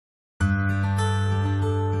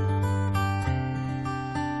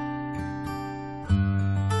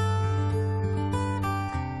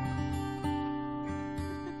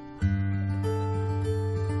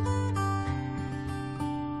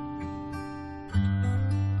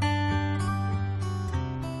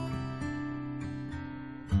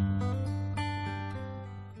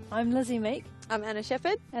I'm Lizzie Meek. I'm Anna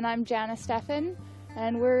Shepherd. And I'm Jana Steffen,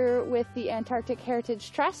 and we're with the Antarctic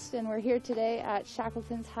Heritage Trust, and we're here today at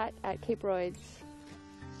Shackleton's Hut at Cape Royds.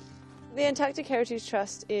 The Antarctic Heritage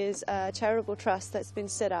Trust is a charitable trust that's been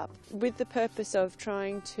set up with the purpose of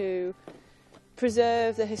trying to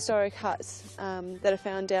preserve the historic huts that are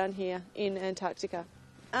found down here in Antarctica.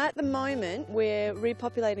 At the moment, we're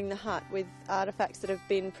repopulating the hut with artefacts that have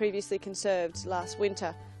been previously conserved last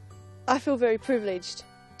winter. I feel very privileged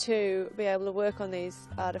to be able to work on these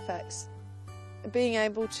artefacts. Being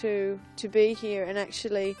able to be here and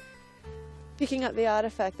actually picking up the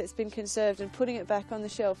artefact that's been conserved and putting it back on the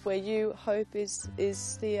shelf where you hope is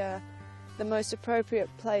the most appropriate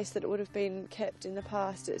place that it would have been kept in the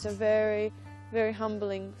past. It's a very, very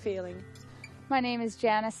humbling feeling. My name is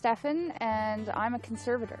Jana Steffen, and I'm a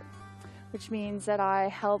conservator, which means that I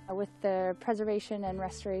help with the preservation and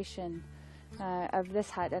restoration of this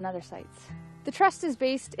hut and other sites. The Trust is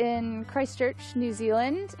based in Christchurch, New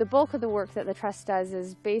Zealand. The bulk of the work that the Trust does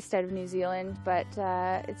is based out of New Zealand, but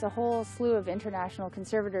it's a whole slew of international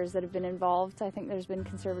conservators that have been involved. I think there's been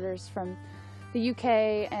conservators from the UK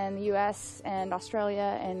and the US and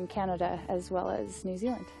Australia and Canada, as well as New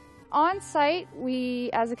Zealand. On site,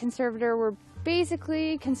 we, as a conservator, were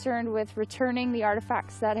basically concerned with returning the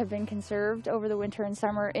artifacts that have been conserved over the winter and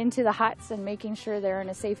summer into the huts and making sure they're in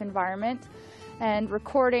a safe environment, and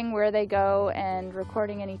recording where they go and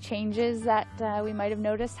recording any changes that we might have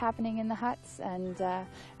noticed happening in the huts, and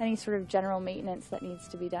any sort of general maintenance that needs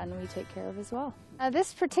to be done we take care of as well.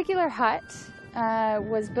 This particular hut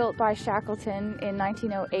was built by Shackleton in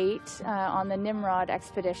 1908 on the Nimrod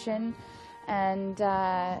expedition, and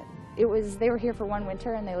they were here for one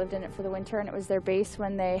winter and they lived in it for the winter, and it was their base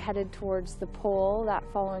when they headed towards the pole that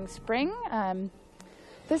following spring.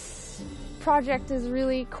 This project is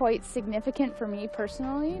really quite significant for me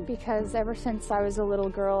personally, because ever since I was a little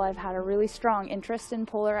girl I've had a really strong interest in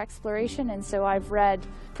polar exploration, and so I've read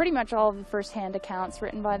pretty much all of the first-hand accounts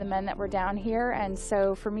written by the men that were down here, and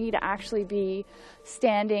so for me to actually be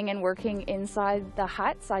standing and working inside the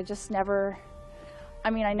huts, I never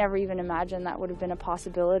even imagined that would have been a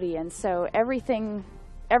possibility. And so every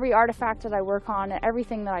artifact that I work on,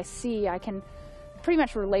 everything that I see, I can pretty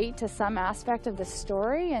much relate to some aspect of the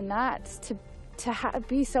story, and that's to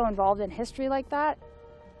be so involved in history like that.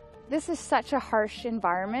 This is such a harsh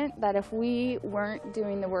environment that if we weren't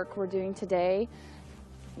doing the work we're doing today,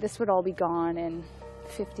 this would all be gone in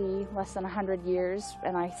 50, less than 100 years.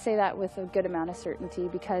 And I say that with a good amount of certainty,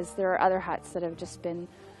 because there are other huts that have just been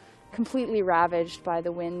completely ravaged by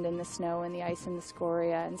the wind and the snow and the ice and the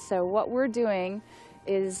scoria. And so what we're doing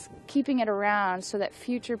is keeping it around so that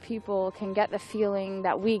future people can get the feeling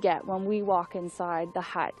that we get when we walk inside the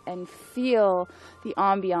hut and feel the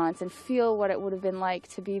ambiance and feel what it would have been like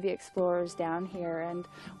to be the explorers down here. And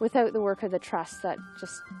without the work of the Trust, that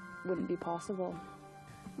just wouldn't be possible.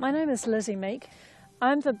 My name is Lizzie Meek.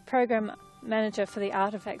 I'm the program manager for the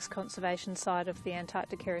artefacts conservation side of the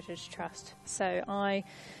Antarctic Heritage Trust. So I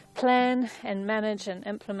plan and manage and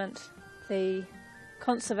implement the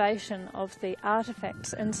conservation of the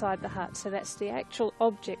artefacts inside the hut. So that's the actual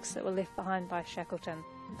objects that were left behind by Shackleton.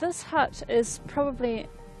 This hut is probably,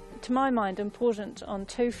 to my mind, important on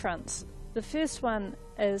two fronts. The first one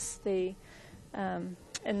is and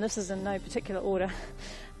this is in no particular order,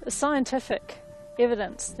 the scientific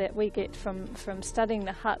evidence that we get from studying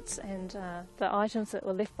the huts and the items that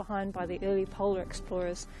were left behind by the early polar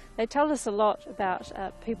explorers. They tell us a lot about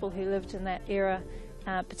people who lived in that era,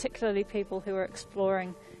 particularly people who were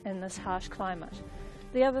exploring in this harsh climate.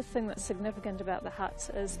 The other thing that's significant about the huts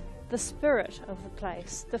is the spirit of the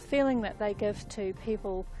place, the feeling that they give to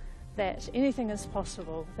people that anything is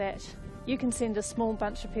possible, that you can send a small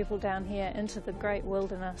bunch of people down here into the great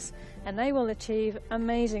wilderness and they will achieve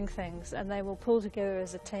amazing things, and they will pull together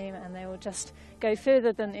as a team and they will just go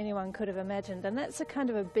further than anyone could have imagined. And that's a kind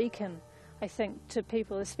of a beacon, I think, to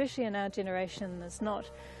people, especially in our generation. There's not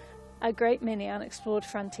a great many unexplored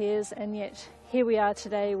frontiers, and yet here we are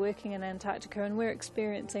today working in Antarctica and we're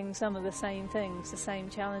experiencing some of the same things, the same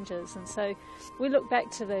challenges. And so we look back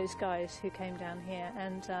to those guys who came down here,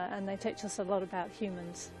 and they teach us a lot about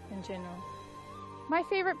humans in general. My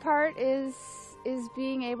favorite part is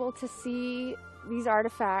being able to see these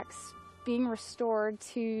artifacts being restored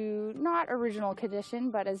to not original condition,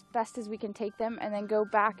 but as best as we can take them, and then go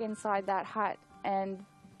back inside that hut and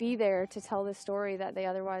be there to tell the story that they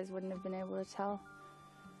otherwise wouldn't have been able to tell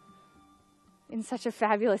in such a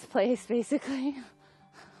fabulous place, basically.